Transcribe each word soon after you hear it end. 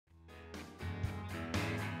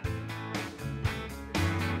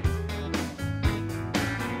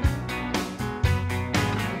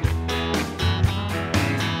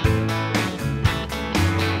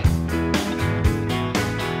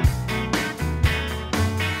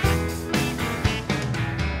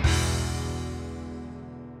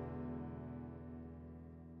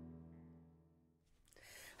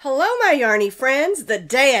Hello, my yarny friends. The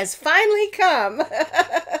day has finally come.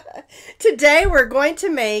 Today we're going to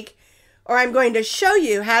make, or I'm going to show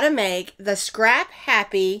you how to make the Scrap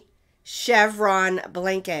Happy Chevron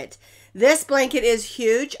blanket. This blanket is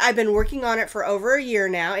huge. I've been working on it for over a year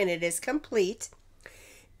now, and it is complete.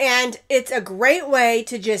 And it's a great way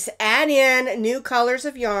to just add in new colors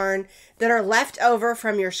of yarn that are left over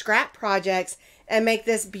from your scrap projects and make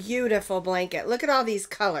this beautiful blanket. Look at all these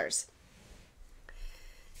colors.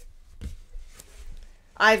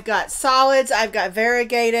 I've got solids, I've got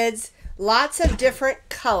variegateds, lots of different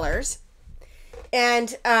colors,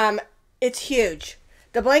 and it's huge.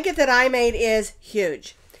 The blanket that I made is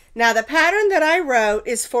huge. Now the pattern that I wrote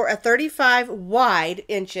is for a 35 wide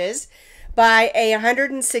inches by a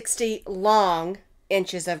 160 long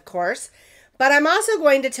inches, of course, but I'm also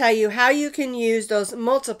going to tell you how you can use those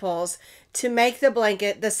multiples to make the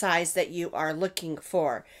blanket the size that you are looking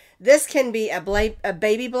for. This can be a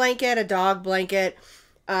baby blanket, a dog blanket,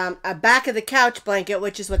 a back of the couch blanket,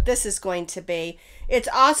 which is what this is going to be. It's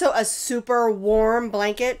also a super warm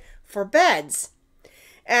blanket for beds.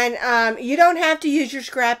 And you don't have to use your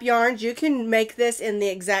scrap yarns. You can make this in the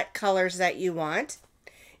exact colors that you want.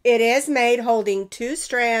 It is made holding 2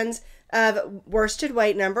 strands of worsted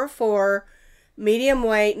weight number 4, medium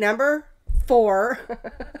weight number 4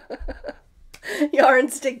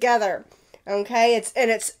 yarns together. Okay,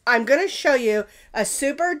 I'm going to show you a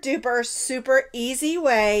super duper super easy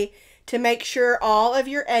way to make sure all of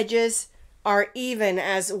your edges are even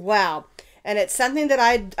as well. And it's something that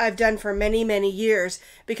I've done for many years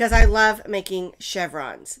because I love making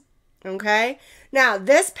chevrons. Okay, now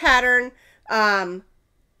this pattern and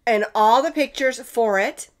all the pictures for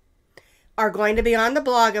it are going to be on the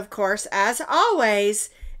blog, of course, as always.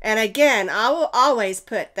 And again, I will always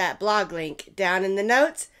put that blog link down in the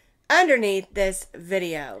notes underneath this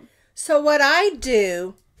video. So what I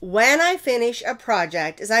do when I finish a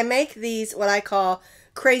project is I make these what I call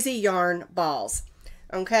crazy yarn balls.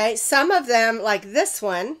 Okay, some of them, like this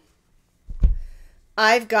one,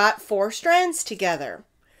 I've got 4 strands together.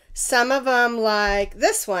 Some of them, like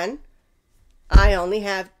this one, I only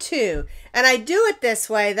have 2. And I do it this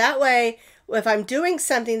way. That way, if I'm doing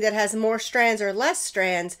something that has more strands or less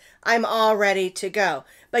strands, I'm all ready to go.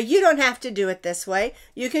 But you don't have to do it this way.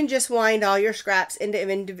 You can just wind all your scraps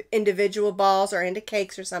into individual balls or into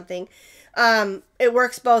cakes or something. It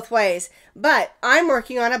works both ways. But I'm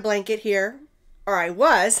working on a blanket here, or I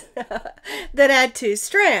was, that had 2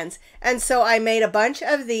 strands. And so I made a bunch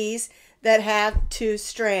of these that have 2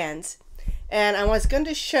 strands. And I was going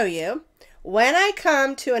to show you, when I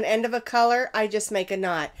come to an end of a color, I just make a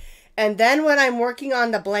knot. And then when I'm working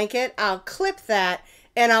on the blanket, I'll clip that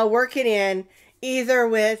and I'll work it in either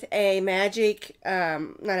with a magic, I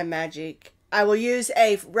will use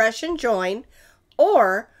a Russian join,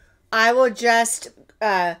 or I will just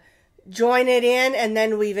join it in and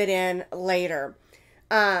then weave it in later.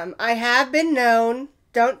 I have been known,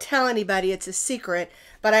 don't tell anybody, it's a secret,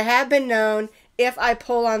 but I have been known, if I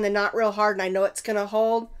pull on the knot real hard and I know it's going to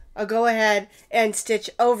hold, I'll go ahead and stitch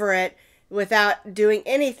over it without doing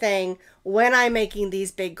anything when I'm making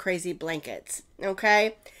these big crazy blankets.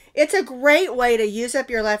 Okay, it's a great way to use up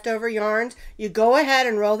your leftover yarns. You go ahead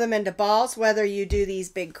and roll them into balls, whether you do these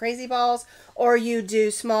big crazy balls or you do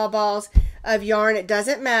small balls of yarn, it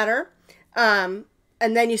doesn't matter. And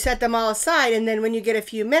then you set them all aside, and then when you get a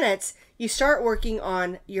few minutes, you start working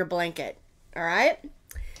on your blanket. All right,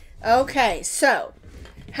 okay, so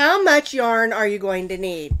how much yarn are you going to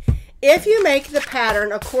need? If you make the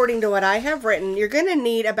pattern according to what I have written, you're going to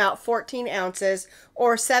need about 14 ounces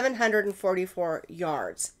or 744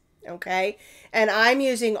 yards. Okay, and I'm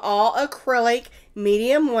using all acrylic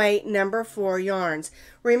medium weight number 4 yarns.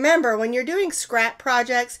 Remember, when you're doing scrap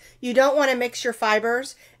projects, you don't want to mix your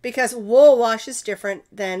fibers because wool washes different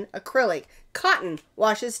than acrylic. Cotton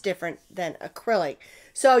washes different than acrylic.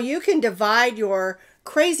 So you can divide your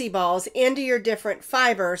crazy balls into your different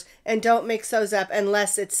fibers and don't mix those up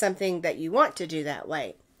unless it's something that you want to do that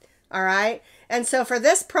way. All right, and so for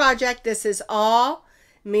this project, this is all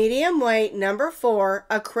medium weight number 4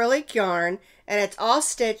 acrylic yarn, and it's all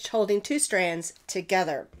stitched holding 2 strands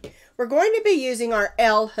together. We're going to be using our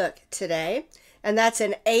L hook today, and that's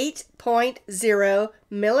an 8.0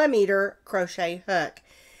 millimeter crochet hook.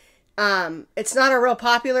 It's not a real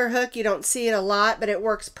popular hook. You don't see it a lot, but it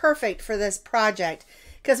works perfect for this project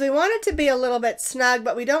because we want it to be a little bit snug,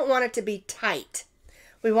 but we don't want it to be tight.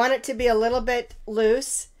 We want it to be a little bit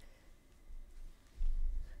loose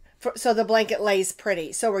so the blanket lays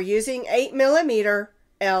pretty. So we're using 8 millimeter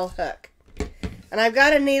L hook. And I've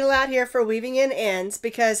got a needle out here for weaving in ends,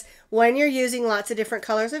 because when you're using lots of different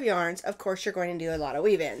colors of yarns, of course you're going to do a lot of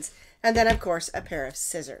weave ins. And then of course a pair of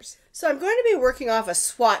scissors. So I'm going to be working off a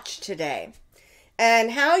swatch today.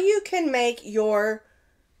 And how you can make your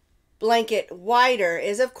blanket wider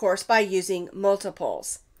is of course by using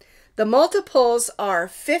multiples. The multiples are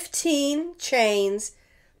 15 chains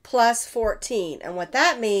plus 14. And what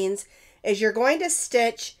that means is you're going to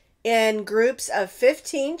stitch in groups of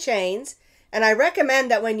 15 chains. And I recommend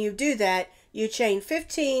that when you do that, you chain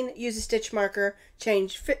 15, use a stitch marker, chain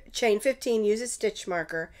 15, use a stitch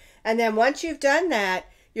marker. And then once you've done that,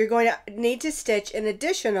 you're going to need to stitch an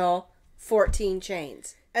additional 14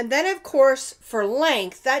 chains. And then of course for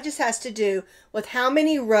length, that just has to do with how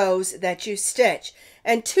many rows that you stitch.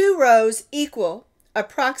 And 2 rows equal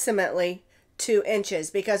approximately 2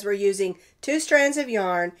 inches, because we're using 2 strands of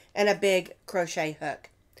yarn and a big crochet hook.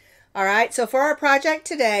 All right, so for our project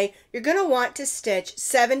today, you're going to want to stitch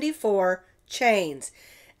 74 chains.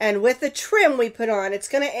 And with the trim we put on, it's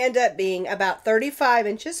going to end up being about 35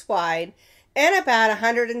 inches wide and about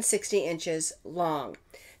 160 inches long.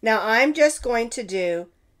 Now I'm just going to do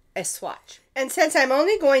a swatch. And since I'm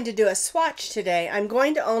only going to do a swatch today, I'm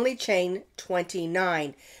going to only chain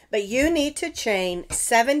 29. But you need to chain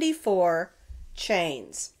 74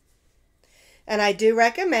 chains. And I do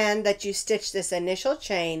recommend that you stitch this initial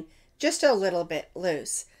chain just a little bit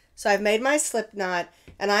loose. So I've made my slip knot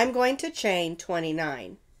and I'm going to chain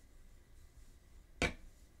 29.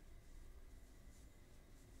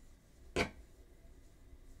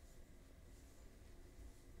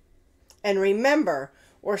 And remember,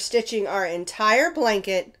 we're stitching our entire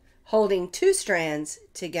blanket holding 2 strands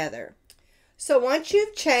together. So once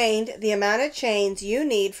you've chained the amount of chains you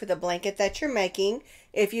need for the blanket that you're making,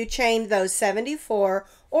 if you chained those 74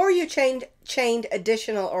 or you chained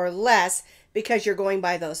additional or less because you're going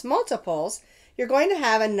by those multiples, you're going to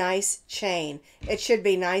have a nice chain. It should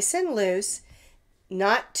be nice and loose,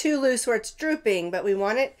 not too loose where it's drooping, but we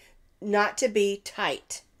want it not to be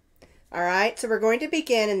tight. All right, so we're going to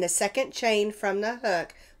begin in the second chain from the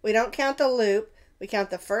hook. We don't count the loop, we count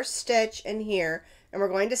the first stitch in here, and we're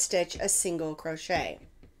going to stitch a single crochet.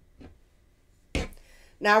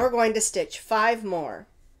 Now we're going to stitch 5 more.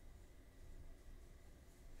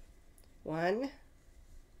 1,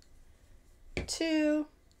 2,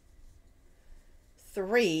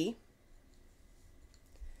 3,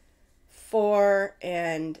 4,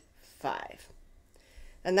 and 5.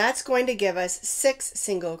 And that's going to give us 6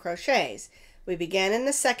 single crochets. We began in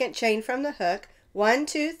the second chain from the hook. 1,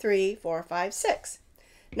 2, 3, 4, 5, 6.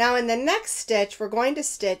 Now in the next stitch, we're going to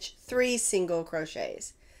stitch 3 single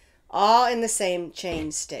crochets, all in the same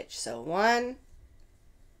chain stitch. So 1,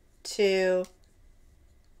 2,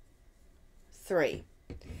 3.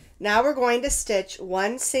 Now we're going to stitch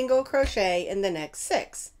 1 single crochet in the next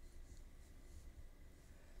 6.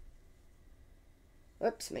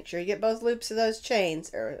 Oops, make sure you get both loops of those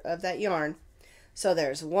chains, or of that yarn. So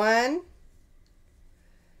there's 1,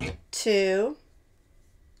 2,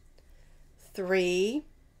 3,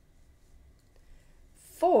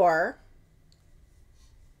 4,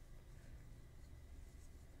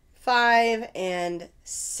 5, and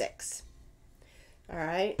 6. All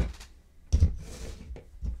right.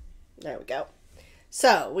 There we go.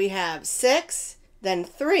 So we have 6, then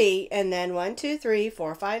 3, and then 1, 2, 3,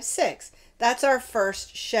 4, 5, 6. That's our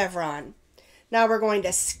first chevron. Now we're going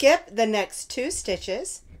to skip the next 2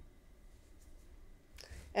 stitches,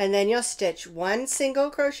 and then you'll stitch 1 single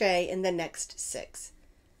crochet in the next 6.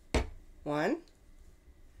 1,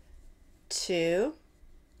 2,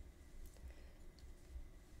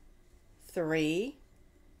 3,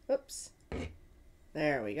 oops,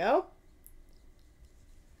 there we go,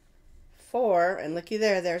 4, and looky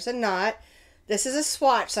there, there's a knot. This is a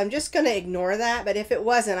swatch, so I'm just going to ignore that, but if it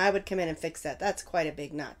wasn't, I would come in and fix that. That's quite a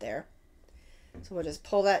big knot there. So we'll just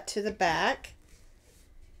pull that to the back.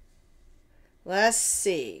 Let's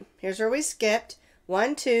see. Here's where we skipped.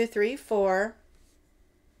 1, 2, 3, 4.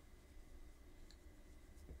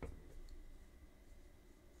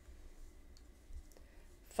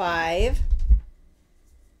 5,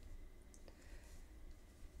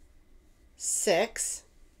 6.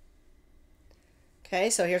 Okay,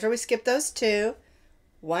 so here's where we skip those 2.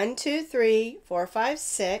 1, 2, 3, 4, 5,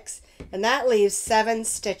 6, and that leaves 7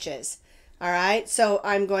 stitches. All right, so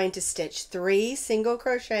I'm going to stitch 3 single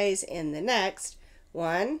crochets in the next.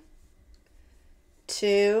 1,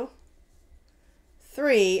 2,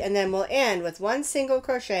 3, and then we'll end with 1 single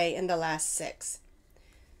crochet in the last 6.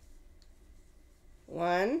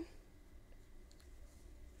 1,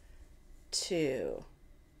 2,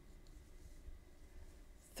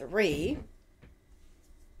 3,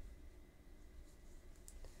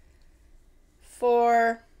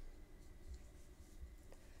 4,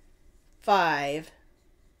 5,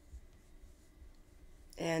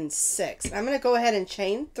 and 6. I'm going to go ahead and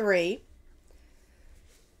chain 3.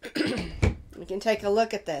 We can take a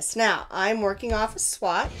look at this. Now, I'm working off a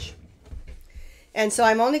swatch, and so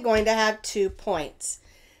I'm only going to have 2 points.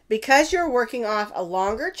 Because you're working off a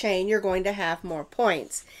longer chain, you're going to have more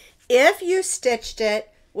points. If you stitched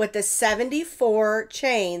it with the 74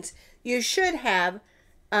 chains, you should have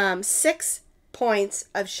 6 points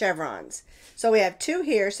of chevrons. So we have 2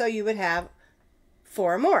 here, so you would have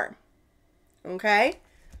 4 more. Okay?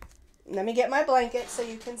 Let me get my blanket so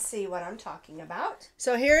you can see what I'm talking about.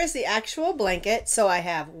 So here is the actual blanket. So I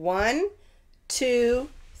have 1, 2,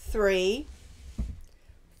 3,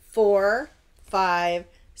 4, 5,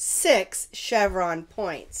 6 chevron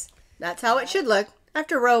points. That's how it should look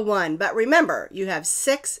after row 1. But remember, you have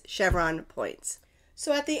 6 chevron points.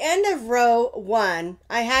 So at the end of row 1,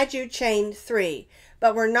 I had you chain 3.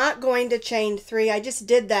 But we're not going to chain 3. I just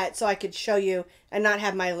did that so I could show you and not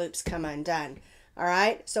have my loops come undone. All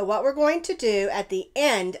right, so what we're going to do at the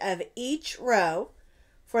end of each row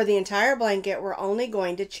for the entire blanket, we're only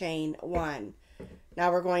going to chain 1.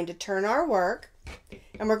 Now we're going to turn our work,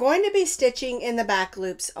 and we're going to be stitching in the back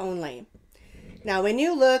loops only. Now when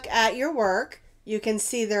you look at your work, you can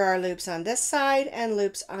see there are loops on this side and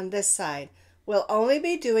loops on this side. We'll only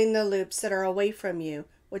be doing the loops that are away from you,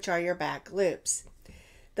 which are your back loops.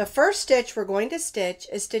 The first stitch we're going to stitch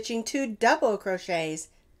is stitching 2 double crochets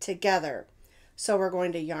together. So we're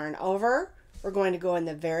going to yarn over, we're going to go in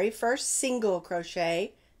the very first single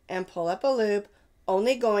crochet and pull up a loop,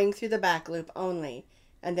 only going through the back loop only.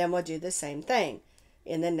 And then we'll do the same thing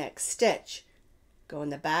in the next stitch. Go in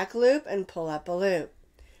the back loop and pull up a loop.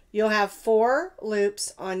 You'll have 4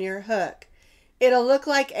 loops on your hook. It'll look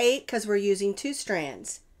like 8 because we're using 2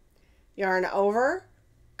 strands. Yarn over,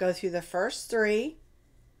 go through the first 3,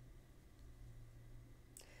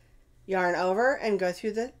 yarn over and go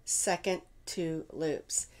through the second 2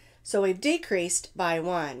 loops. So we've decreased by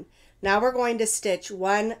 1. Now we're going to stitch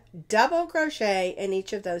 1 double crochet in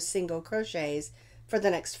each of those single crochets for the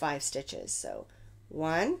next 5 stitches. So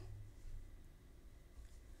 1,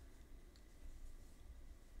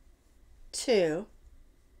 2,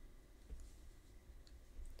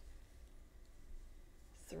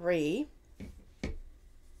 3,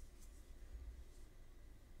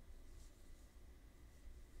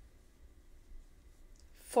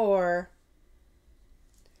 4,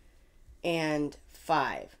 and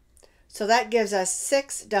 5. So that gives us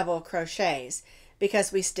 6 double crochets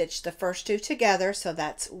because we stitched the first 2 together. So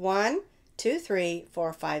that's 1, 2, 3,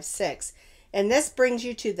 4, 5, 6. And this brings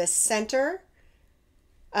you to the center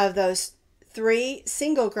of those 3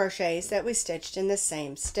 single crochets that we stitched in the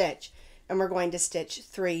same stitch. And we're going to stitch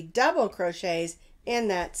 3 double crochets in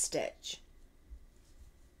that stitch.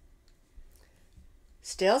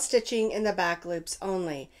 Still stitching in the back loops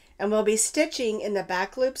only. And we'll be stitching in the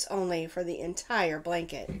back loops only for the entire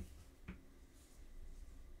blanket.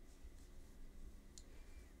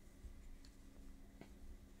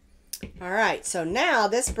 All right, so now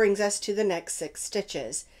this brings us to the next 6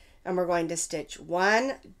 stitches. And we're going to stitch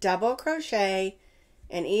 1 double crochet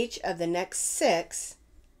in each of the next 6,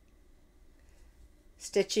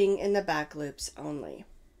 stitching in the back loops only.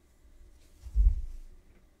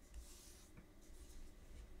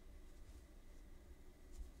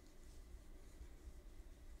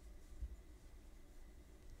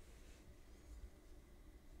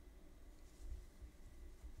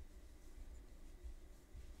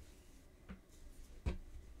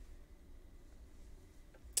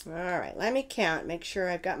 All right, let me count, make sure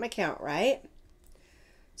I've got my count right.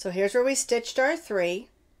 So here's where we stitched our 3.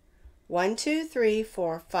 1, 2, 3,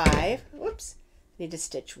 4, 5. Whoops, need to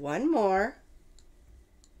stitch 1 more.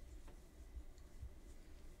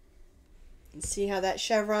 And see how that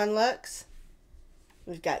chevron looks?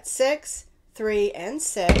 We've got 6, 3, and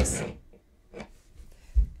 6.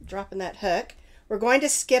 Dropping that hook. We're going to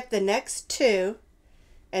skip the next 2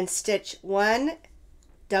 and stitch 1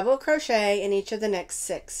 double crochet in each of the next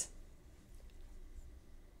 6.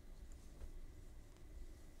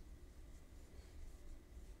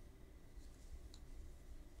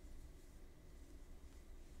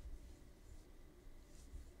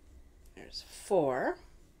 There's 4.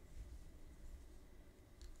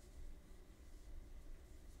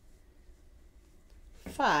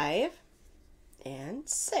 5 and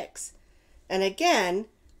 6. And again,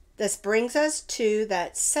 this brings us to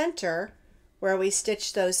that center where we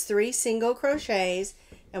stitch those 3 single crochets,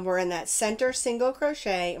 and we're in that center single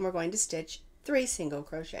crochet, and we're going to stitch 3 single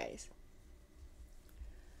crochets.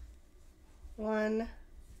 1,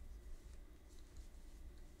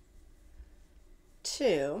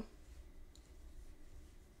 2,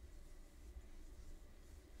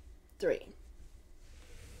 3.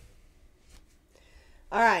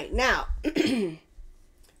 All right, now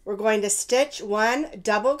we're going to stitch 1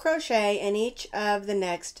 double crochet in each of the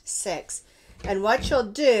next 6. And what you'll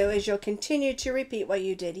do is you'll continue to repeat what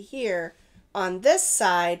you did here on this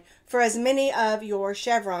side for as many of your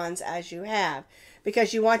chevrons as you have,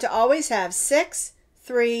 because you want to always have 6,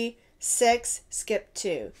 3, 6, skip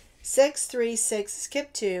 2, 6, 3, 6,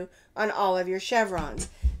 skip 2 on all of your chevrons.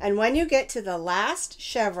 And when you get to the last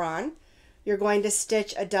chevron, you're going to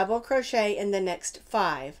stitch a double crochet in the next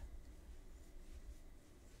 5.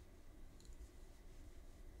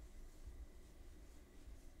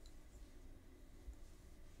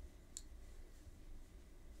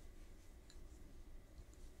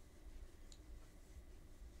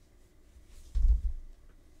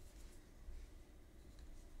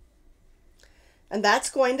 And that's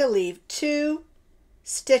going to leave 2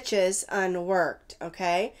 stitches unworked,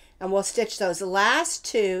 okay? And we'll stitch those last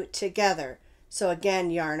 2 together. So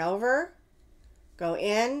again, yarn over, go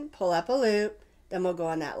in, pull up a loop, then we'll go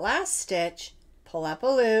on that last stitch, pull up a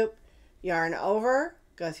loop, yarn over,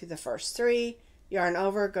 go through the first 3, yarn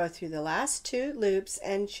over, go through the last 2 loops,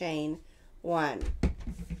 and chain 1.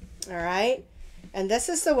 All right? And this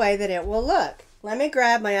is the way that it will look. Let me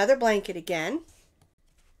grab my other blanket again.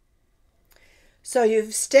 So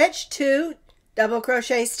you've stitched 2 double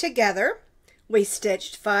crochets together. We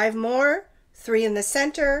stitched 5 more, 3 in the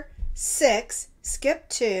center, 6, skip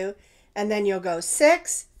 2, and then you'll go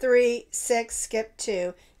 6, 3, 6, skip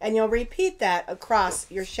 2, and you'll repeat that across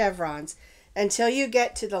your chevrons until you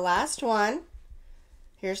get to the last one.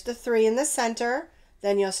 Here's the 3 in the center,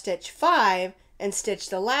 then you'll stitch 5 and stitch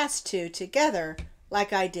the last 2 together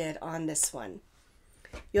like I did on this one.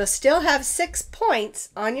 You'll still have 6 points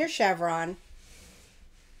on your chevron,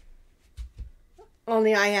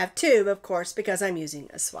 only I have 2, of course, because I'm using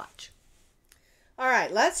a swatch. All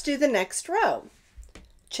right, let's do the next row.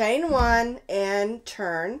 Chain 1 and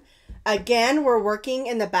turn. Again, we're working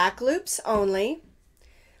in the back loops only.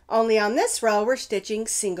 Only on this row, we're stitching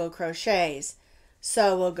single crochets.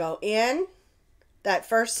 So we'll go in that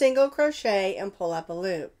first single crochet and pull up a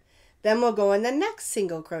loop. Then we'll go in the next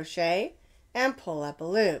single crochet and pull up a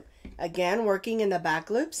loop. Again, working in the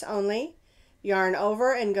back loops only. Yarn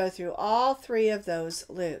over and go through all 3 of those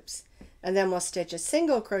loops. And then we'll stitch a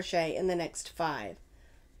single crochet in the next 5.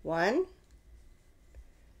 1,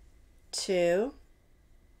 2,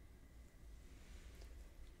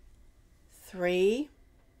 3,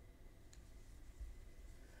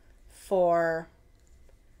 4,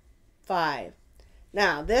 5.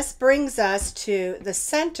 Now this brings us to the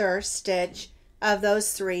center stitch of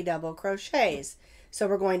those 3 double crochets. So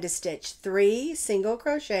we're going to stitch 3 single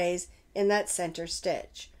crochets in that center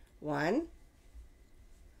stitch. 1,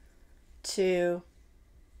 2,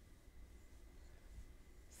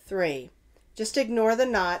 3. Just ignore the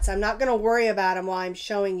knots. I'm not going to worry about them while I'm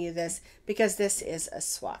showing you this because this is a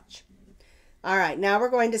swatch. All right, now we're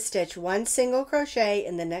going to stitch 1 single crochet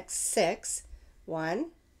in the next 6. 1,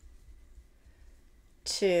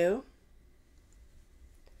 2,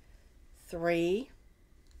 3,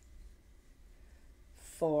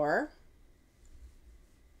 4,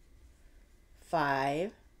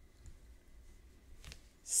 5,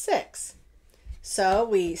 6. So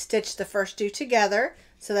we stitched the first 2 together,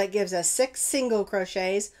 so that gives us 6 single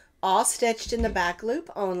crochets, all stitched in the back loop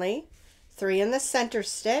only, 3 in the center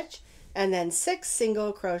stitch, and then 6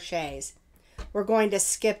 single crochets. We're going to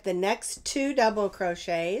skip the next 2 double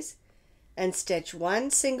crochets and stitch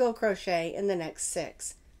 1 single crochet in the next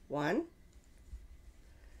 6. 1,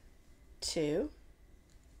 2,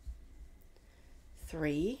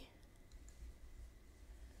 3,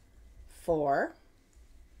 4,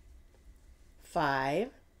 5,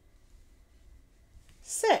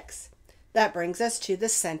 6. That brings us to the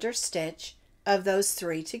center stitch of those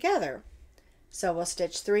 3 together. So we'll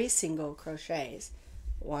stitch 3 single crochets.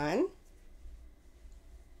 1,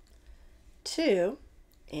 2,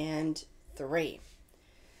 and 3.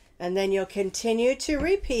 And then you'll continue to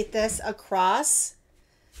repeat this across,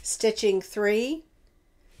 stitching 3,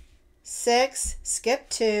 6, skip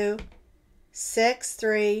 2, 6,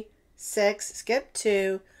 3, 6, skip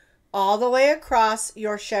 2, all the way across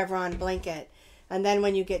your chevron blanket. And then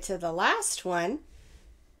when you get to the last one,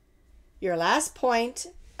 your last point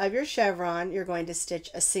of your chevron, you're going to stitch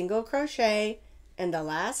a single crochet in the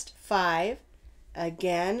last 5.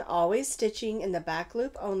 Again, always stitching in the back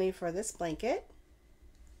loop only for this blanket.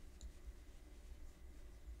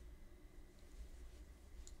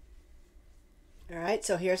 All right,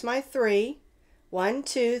 so here's my 3. 1,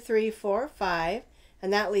 2, 3, 4, 5,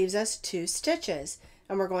 and that leaves us 2 stitches.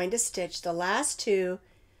 and we're going to stitch the last two,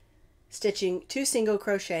 stitching 2 single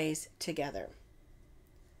crochets together.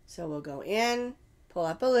 So we'll go in, pull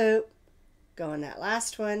up a loop, go in that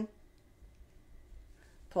last one,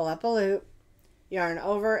 pull up a loop, yarn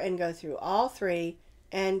over and go through all 3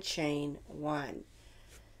 and chain 1.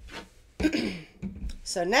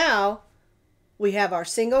 So now we have our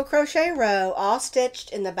single crochet row all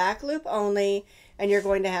stitched in the back loop only, and you're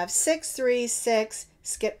going to have 6, 3, 6,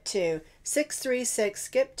 skip 2, 6, 3, 6,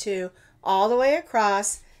 skip 2 all the way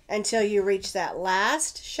across until you reach that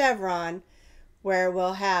last chevron where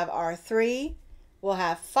we'll have our 3, we'll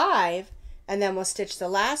have 5, and then we'll stitch the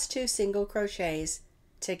last 2 single crochets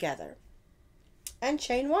together and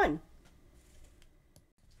chain 1.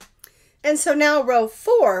 And so now row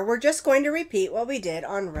 4, we're just going to repeat what we did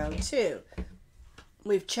on row 2.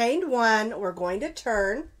 We've chained 1, we're going to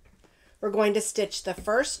turn, we're going to stitch the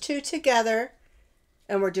first 2 together,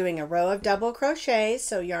 and we're doing a row of double crochets.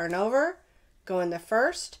 So yarn over, go in the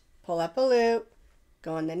first, pull up a loop,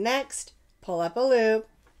 go in the next, pull up a loop,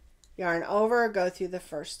 yarn over, go through the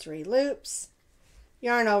first 3 loops,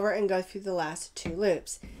 yarn over and go through the last 2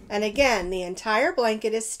 loops. And again, the entire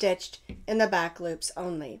blanket is stitched in the back loops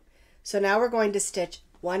only. So now we're going to stitch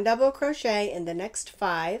 1 double crochet in the next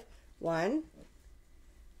 5. 1,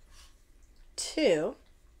 2,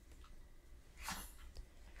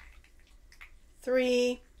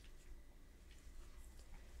 3,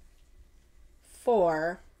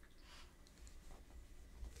 4,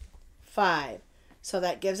 5. So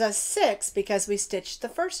that gives us 6 because we stitched the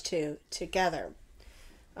first 2 together.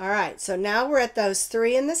 All right, so now we're at those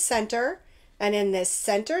 3 in the center, and in this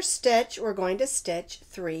center stitch we're going to stitch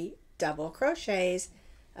 3 double crochets,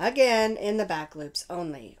 again in the back loops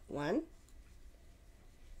only. 1,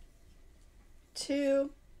 2,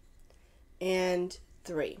 and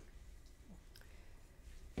 3.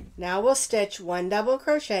 Now we'll stitch 1 double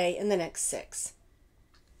crochet in the next 6.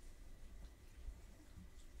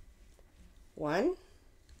 1,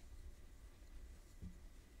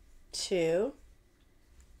 2,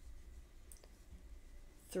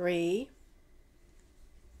 3,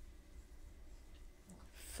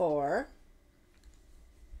 4,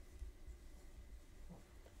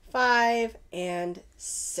 5, and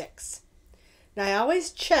 6. Now I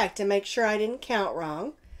always check to make sure I didn't count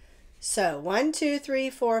wrong. So 1, 2, 3,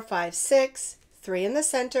 4, 5, 6, 3 in the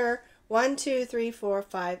center, 1, 2, 3, 4,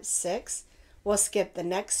 5, 6. We'll skip the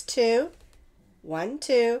next 2, 1,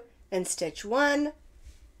 2, and stitch 1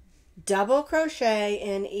 double crochet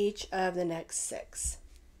in each of the next 6.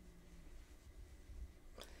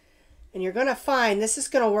 And you're going to find this is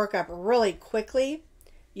going to work up really quickly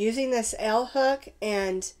using this L hook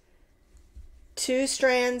and 2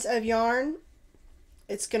 strands of yarn.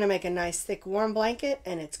 It's going to make a nice thick warm blanket,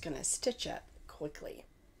 and it's going to stitch up quickly.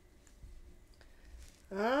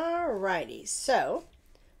 Alrighty, so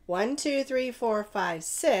 1, 2, 3, 4, 5,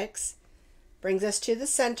 6 brings us to the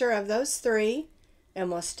center of those 3,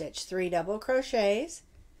 and we'll stitch 3 double crochets.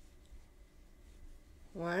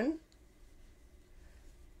 1,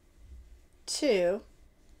 2,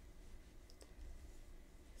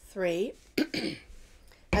 3,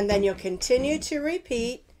 and then you'll continue to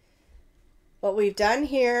repeat what we've done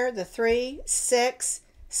here, the 3, 6,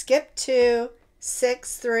 skip 2,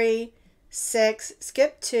 6, 3, 6,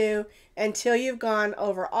 skip 2, until you've gone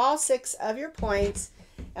over all 6 of your points.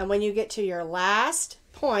 And when you get to your last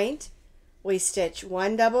point, we stitch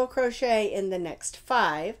 1 double crochet in the next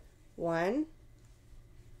 5. 1,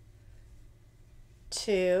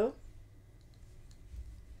 2,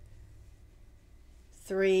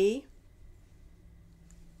 3,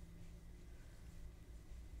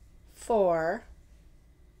 4,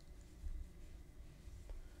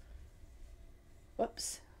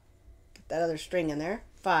 whoops, get that other string in there,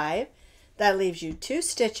 5. That leaves you 2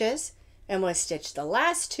 stitches, and we'll stitch the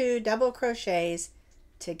last 2 double crochets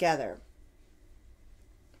together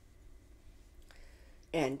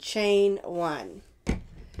and chain 1.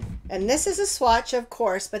 And this is a swatch, of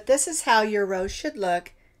course, but this is how your row should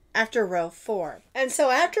look after row 4. And so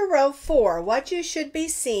after row 4, what you should be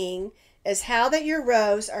seeing is how that your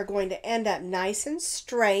rows are going to end up nice and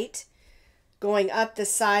straight going up the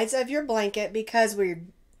sides of your blanket, because we're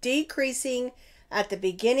decreasing at the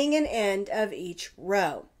beginning and end of each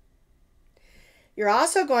row. You're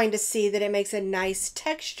also going to see that it makes a nice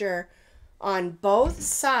texture on both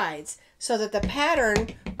sides, so that the pattern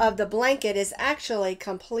of the blanket is actually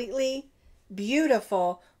completely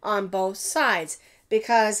beautiful on both sides,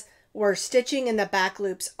 because we're stitching in the back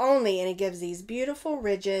loops only, and it gives these beautiful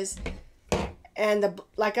ridges. And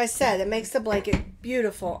like I said, it makes the blanket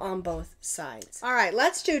beautiful on both sides. All right,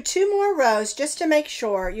 let's do 2 more rows just to make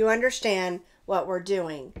sure you understand what we're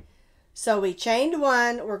doing. So we chained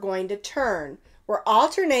one, we're going to turn. We're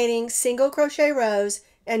alternating single crochet rows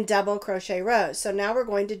and double crochet rows. So now we're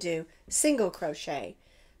going to do single crochet.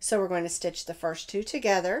 So we're going to stitch the first two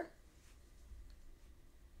together.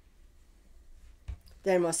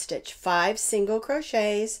 Then we'll stitch 5 single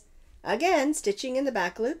crochets, again stitching in the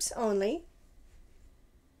back loops only.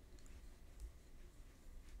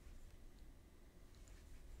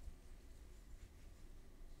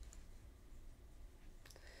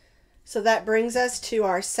 So that brings us to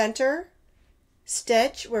our center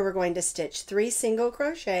stitch where we're going to stitch 3 single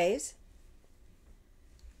crochets.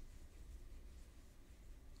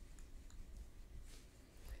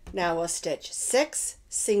 Now we'll stitch 6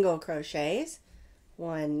 single crochets.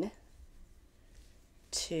 1,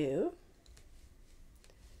 2,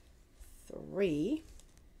 3,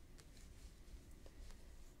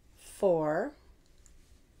 4,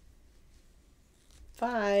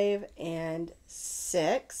 5, and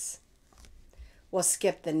 6. We'll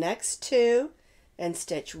skip the next 2 and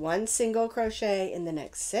stitch 1 single crochet in the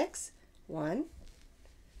next 6. 1,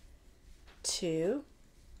 2,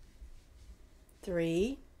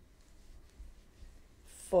 3,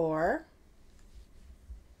 4,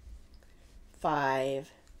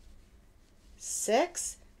 5,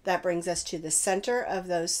 6. That brings us to the center of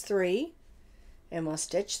those 3, and we'll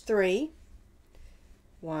stitch 3.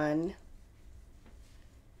 1,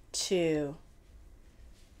 2,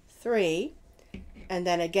 3, and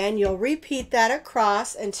then again you'll repeat that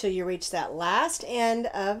across until you reach that last end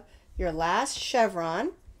of your last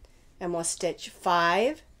chevron, and we'll stitch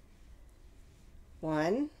 5.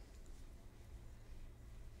 1,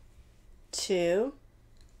 2,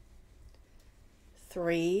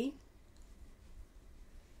 3,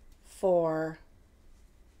 4,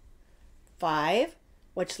 5,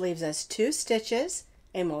 which leaves us 2 stitches,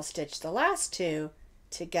 and we'll stitch the last 2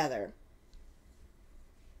 together.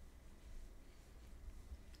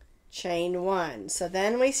 Chain 1. So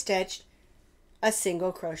then we stitched a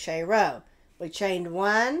single crochet row. We chained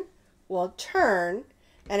 1, we'll turn,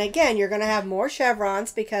 and again you're going to have more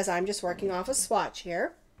chevrons because I'm just working off a swatch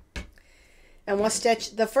here. And we'll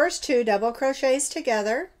stitch the first 2 double crochets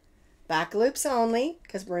together, back loops only,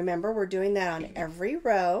 because remember we're doing that on every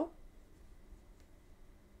row.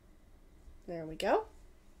 There we go.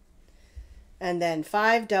 And then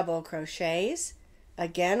 5 double crochets,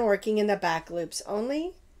 again working in the back loops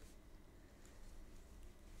only.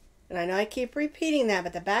 And I know I keep repeating that,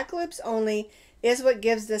 but the back loops only is what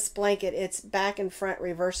gives this blanket its back and front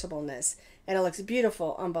reversibleness, and it looks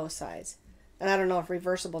beautiful on both sides. And I don't know if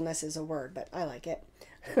reversibleness is a word, but I like it.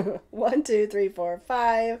 1, 2, 3, 4,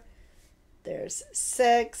 5. There's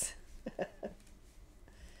 6.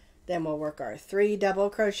 Then we'll work our 3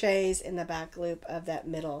 double crochets in the back loop of that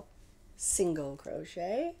middle single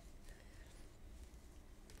crochet.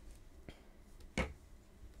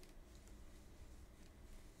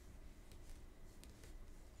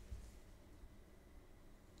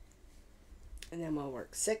 And then we'll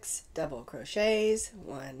work 6 double crochets.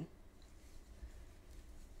 1,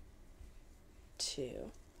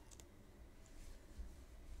 2,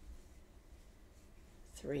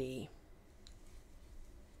 3,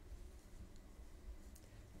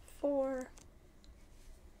 4,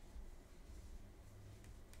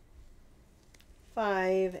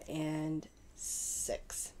 5, and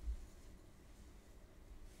 6.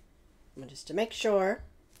 And just to make sure,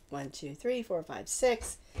 1, 2, 3, 4, 5,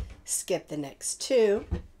 6. Skip the next 2.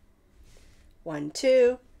 1,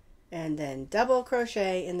 2, and then double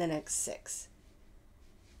crochet in the next 6.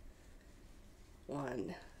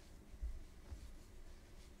 1,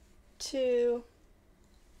 2.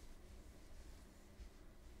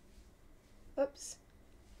 Oops.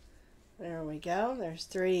 There we go. There's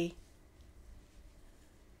 3,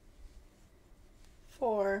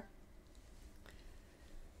 4,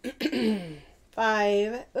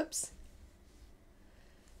 5. Oops.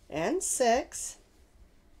 And 6.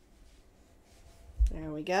 There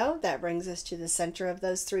we go. That brings us to the center of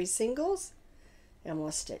those 3 singles, and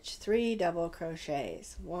we'll stitch 3 double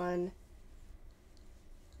crochets. 1,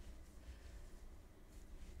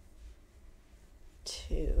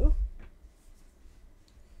 2,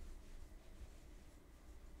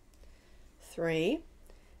 3,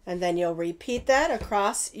 and then you'll repeat that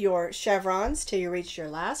across your chevrons till you reach your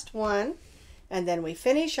last one, and then we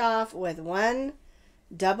finish off with 1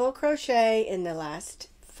 double crochet in the last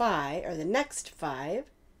 5, or the next 5.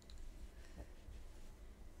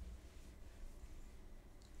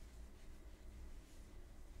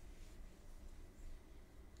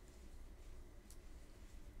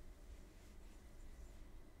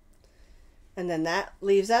 And then that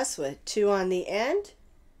leaves us with 2 on the end.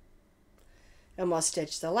 and we'll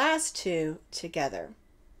stitch the last 2 together.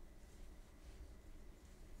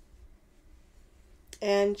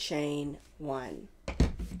 And chain 1. All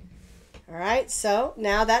right, so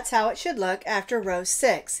now that's how it should look after row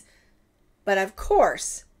 6. But of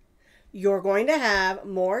course, you're going to have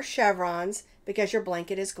more chevrons because your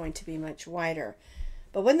blanket is going to be much wider.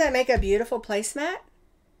 But wouldn't that make a beautiful placemat?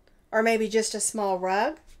 Or maybe just a small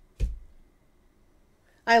rug?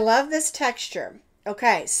 I love this texture.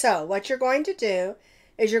 Okay, so what you're going to do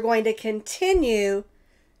is you're going to continue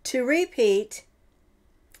to repeat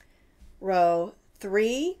row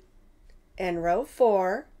 3 and row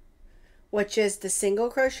 4, which is the single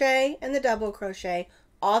crochet and the double crochet,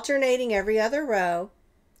 alternating every other row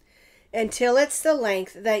until it's the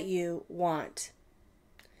length that you want.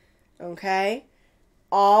 Okay?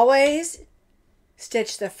 Always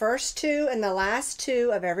stitch the first 2 and the last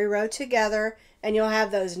 2 of every row together, and you'll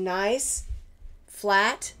have those nice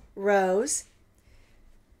flat rows.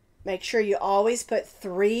 Make sure you always put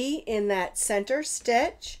 3 in that center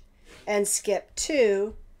stitch and skip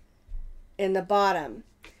 2 in the bottom.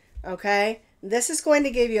 Okay, this is going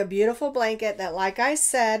to give you a beautiful blanket that, like I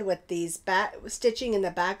said, with these back stitching in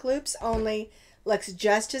the back loops only, looks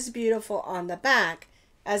just as beautiful on the back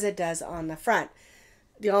as it does on the front.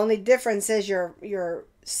 The only difference is your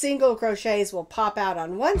single crochets will pop out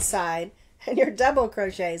on one side and your double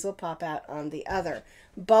crochets will pop out on the other.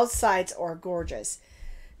 Both sides are gorgeous.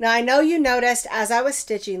 Now I know you noticed as I was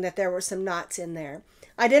stitching that there were some knots in there.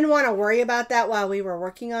 I didn't want to worry about that while we were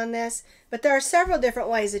working on this, but there are several different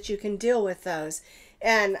ways that you can deal with those.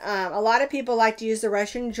 And a lot of people like to use the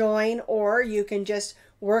Russian join, or you can just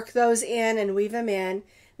work those in and weave them in.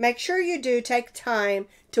 Make sure you do take time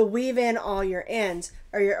to weave in all your ends,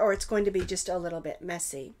 or it's going to be just a little bit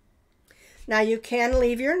messy. Now you can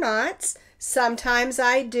leave your knots. Sometimes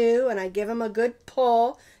I do, and I give them a good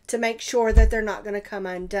pull to make sure that they're not going to come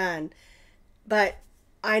undone. But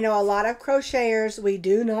I know a lot of crocheters, we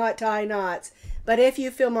do not tie knots, but if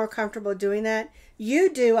you feel more comfortable doing that,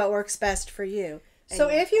 you do what works best for you. So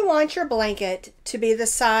if you want your blanket to be the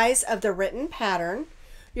size of the written pattern,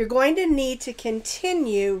 you're going to need to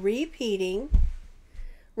continue repeating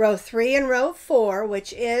row 3 and row 4,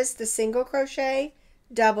 which is the single crochet,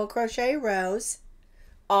 double crochet rows,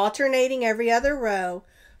 alternating every other row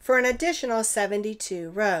for an additional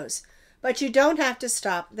 72 rows. But you don't have to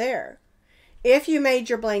stop there. If you made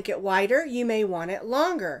your blanket wider, you may want it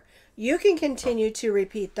longer. You can continue to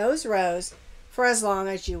repeat those rows for as long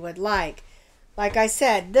as you would like. Like I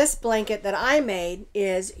said, this blanket that I made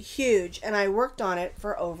is huge, and I worked on it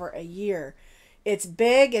for over a year. It's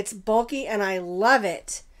big, it's bulky, and I love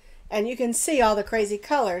it. And you can see all the crazy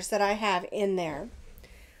colors that I have in there.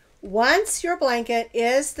 Once your blanket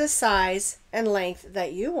is the size and length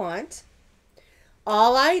that you want,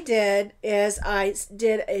 all I did is I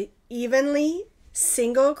did a evenly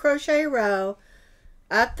single crochet row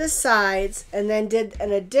up the sides and then did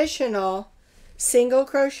an additional single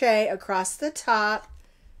crochet across the top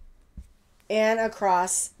and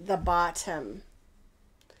across the bottom.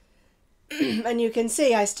 And you can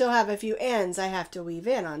see I still have a few ends I have to weave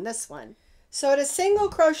in on this one. So to single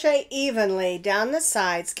crochet evenly down the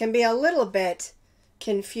sides can be a little bit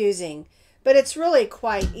confusing, but it's really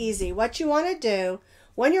quite easy. What you want to do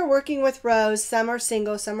when you're working with rows, some are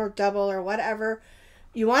single, some are double or whatever,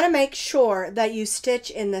 you want to make sure that you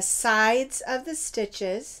stitch in the sides of the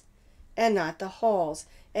stitches and not the holes,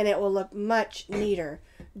 and it will look much neater.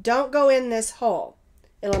 Don't go in this hole.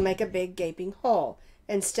 It'll make a big gaping hole.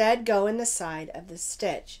 Instead, go in the side of the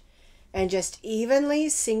stitch and just evenly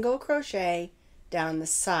single crochet down the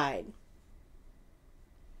side.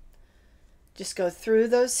 Just go through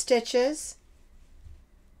those stitches.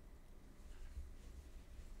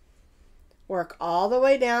 Work all the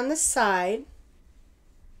way down the side.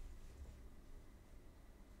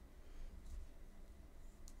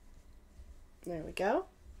 There we go.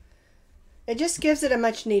 It just gives it a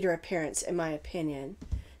much neater appearance, in my opinion.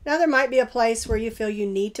 Now there might be a place where you feel you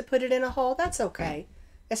need to put it in a hole. That's okay.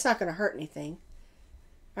 It's not going to hurt anything.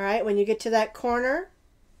 All right, when you get to that corner,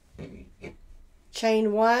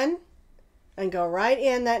 chain 1 and go right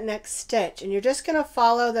in that next stitch. And you're just going to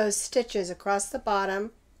follow those stitches across the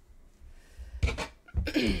bottom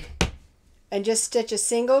and just stitch a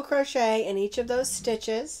single crochet in each of those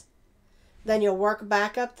stitches. Then you'll work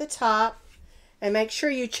back up the top and make sure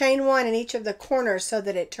you chain 1 in each of the corners so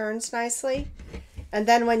that it turns nicely. And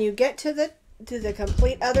then when you get to the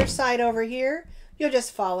complete other side over here, you'll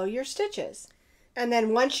just follow your stitches. And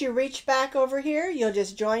then once you reach back over here, you'll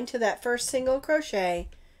just join to that first single crochet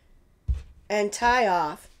and tie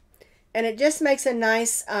off. And it just makes a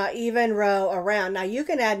nice even row around. Now you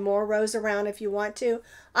can add more rows around if you want to.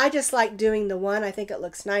 I just like doing the one. I think it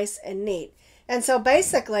looks nice and neat. And so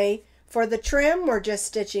basically for the trim, we're just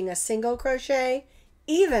stitching a single crochet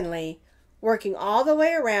evenly, working all the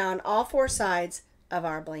way around all four sides of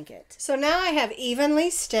our blanket. So now I have evenly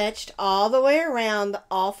stitched all the way around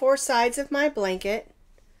all four sides of my blanket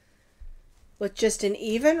with just an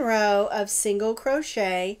even row of single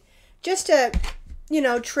crochet, just to, you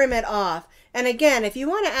know, trim it off. And again, if you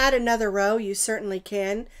want to add another row, you certainly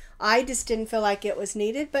can. I just didn't feel like it was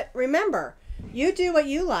needed, but remember, you do what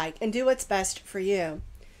you like and do what's best for you.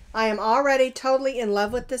 I am already totally in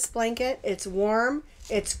love with this blanket. It's warm,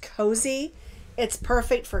 it's cozy, it's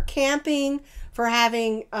perfect for camping, for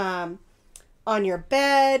having on your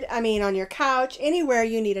bed, on your couch, anywhere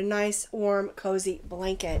you need a nice, warm, cozy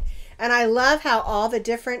blanket. And I love how all the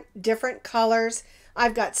different colors,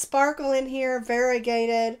 I've got sparkle in here,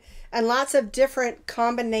 variegated, and lots of different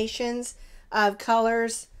combinations of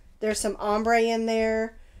colors. There's some ombre in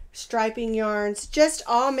there, striping yarns, just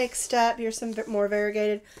all mixed up. Here's some more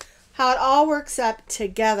variegated. How it all works up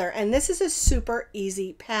together. And this is a super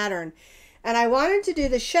easy pattern. And I wanted to do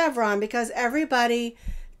the chevron because everybody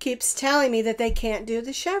keeps telling me that they can't do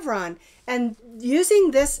the chevron. And using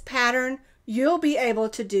this pattern, you'll be able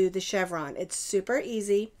to do the chevron. It's super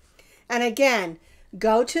easy. And again,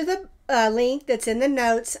 go to the link that's in the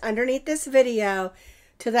notes underneath this video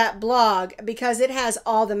to that blog, because it has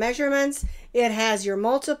all the measurements, it has your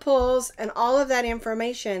multiples, and all of that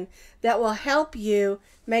information that will help you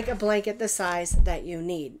make a blanket the size that you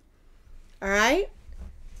need. All right?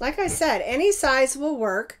 Like I said, any size will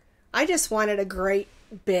work. I just wanted a great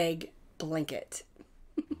big blanket.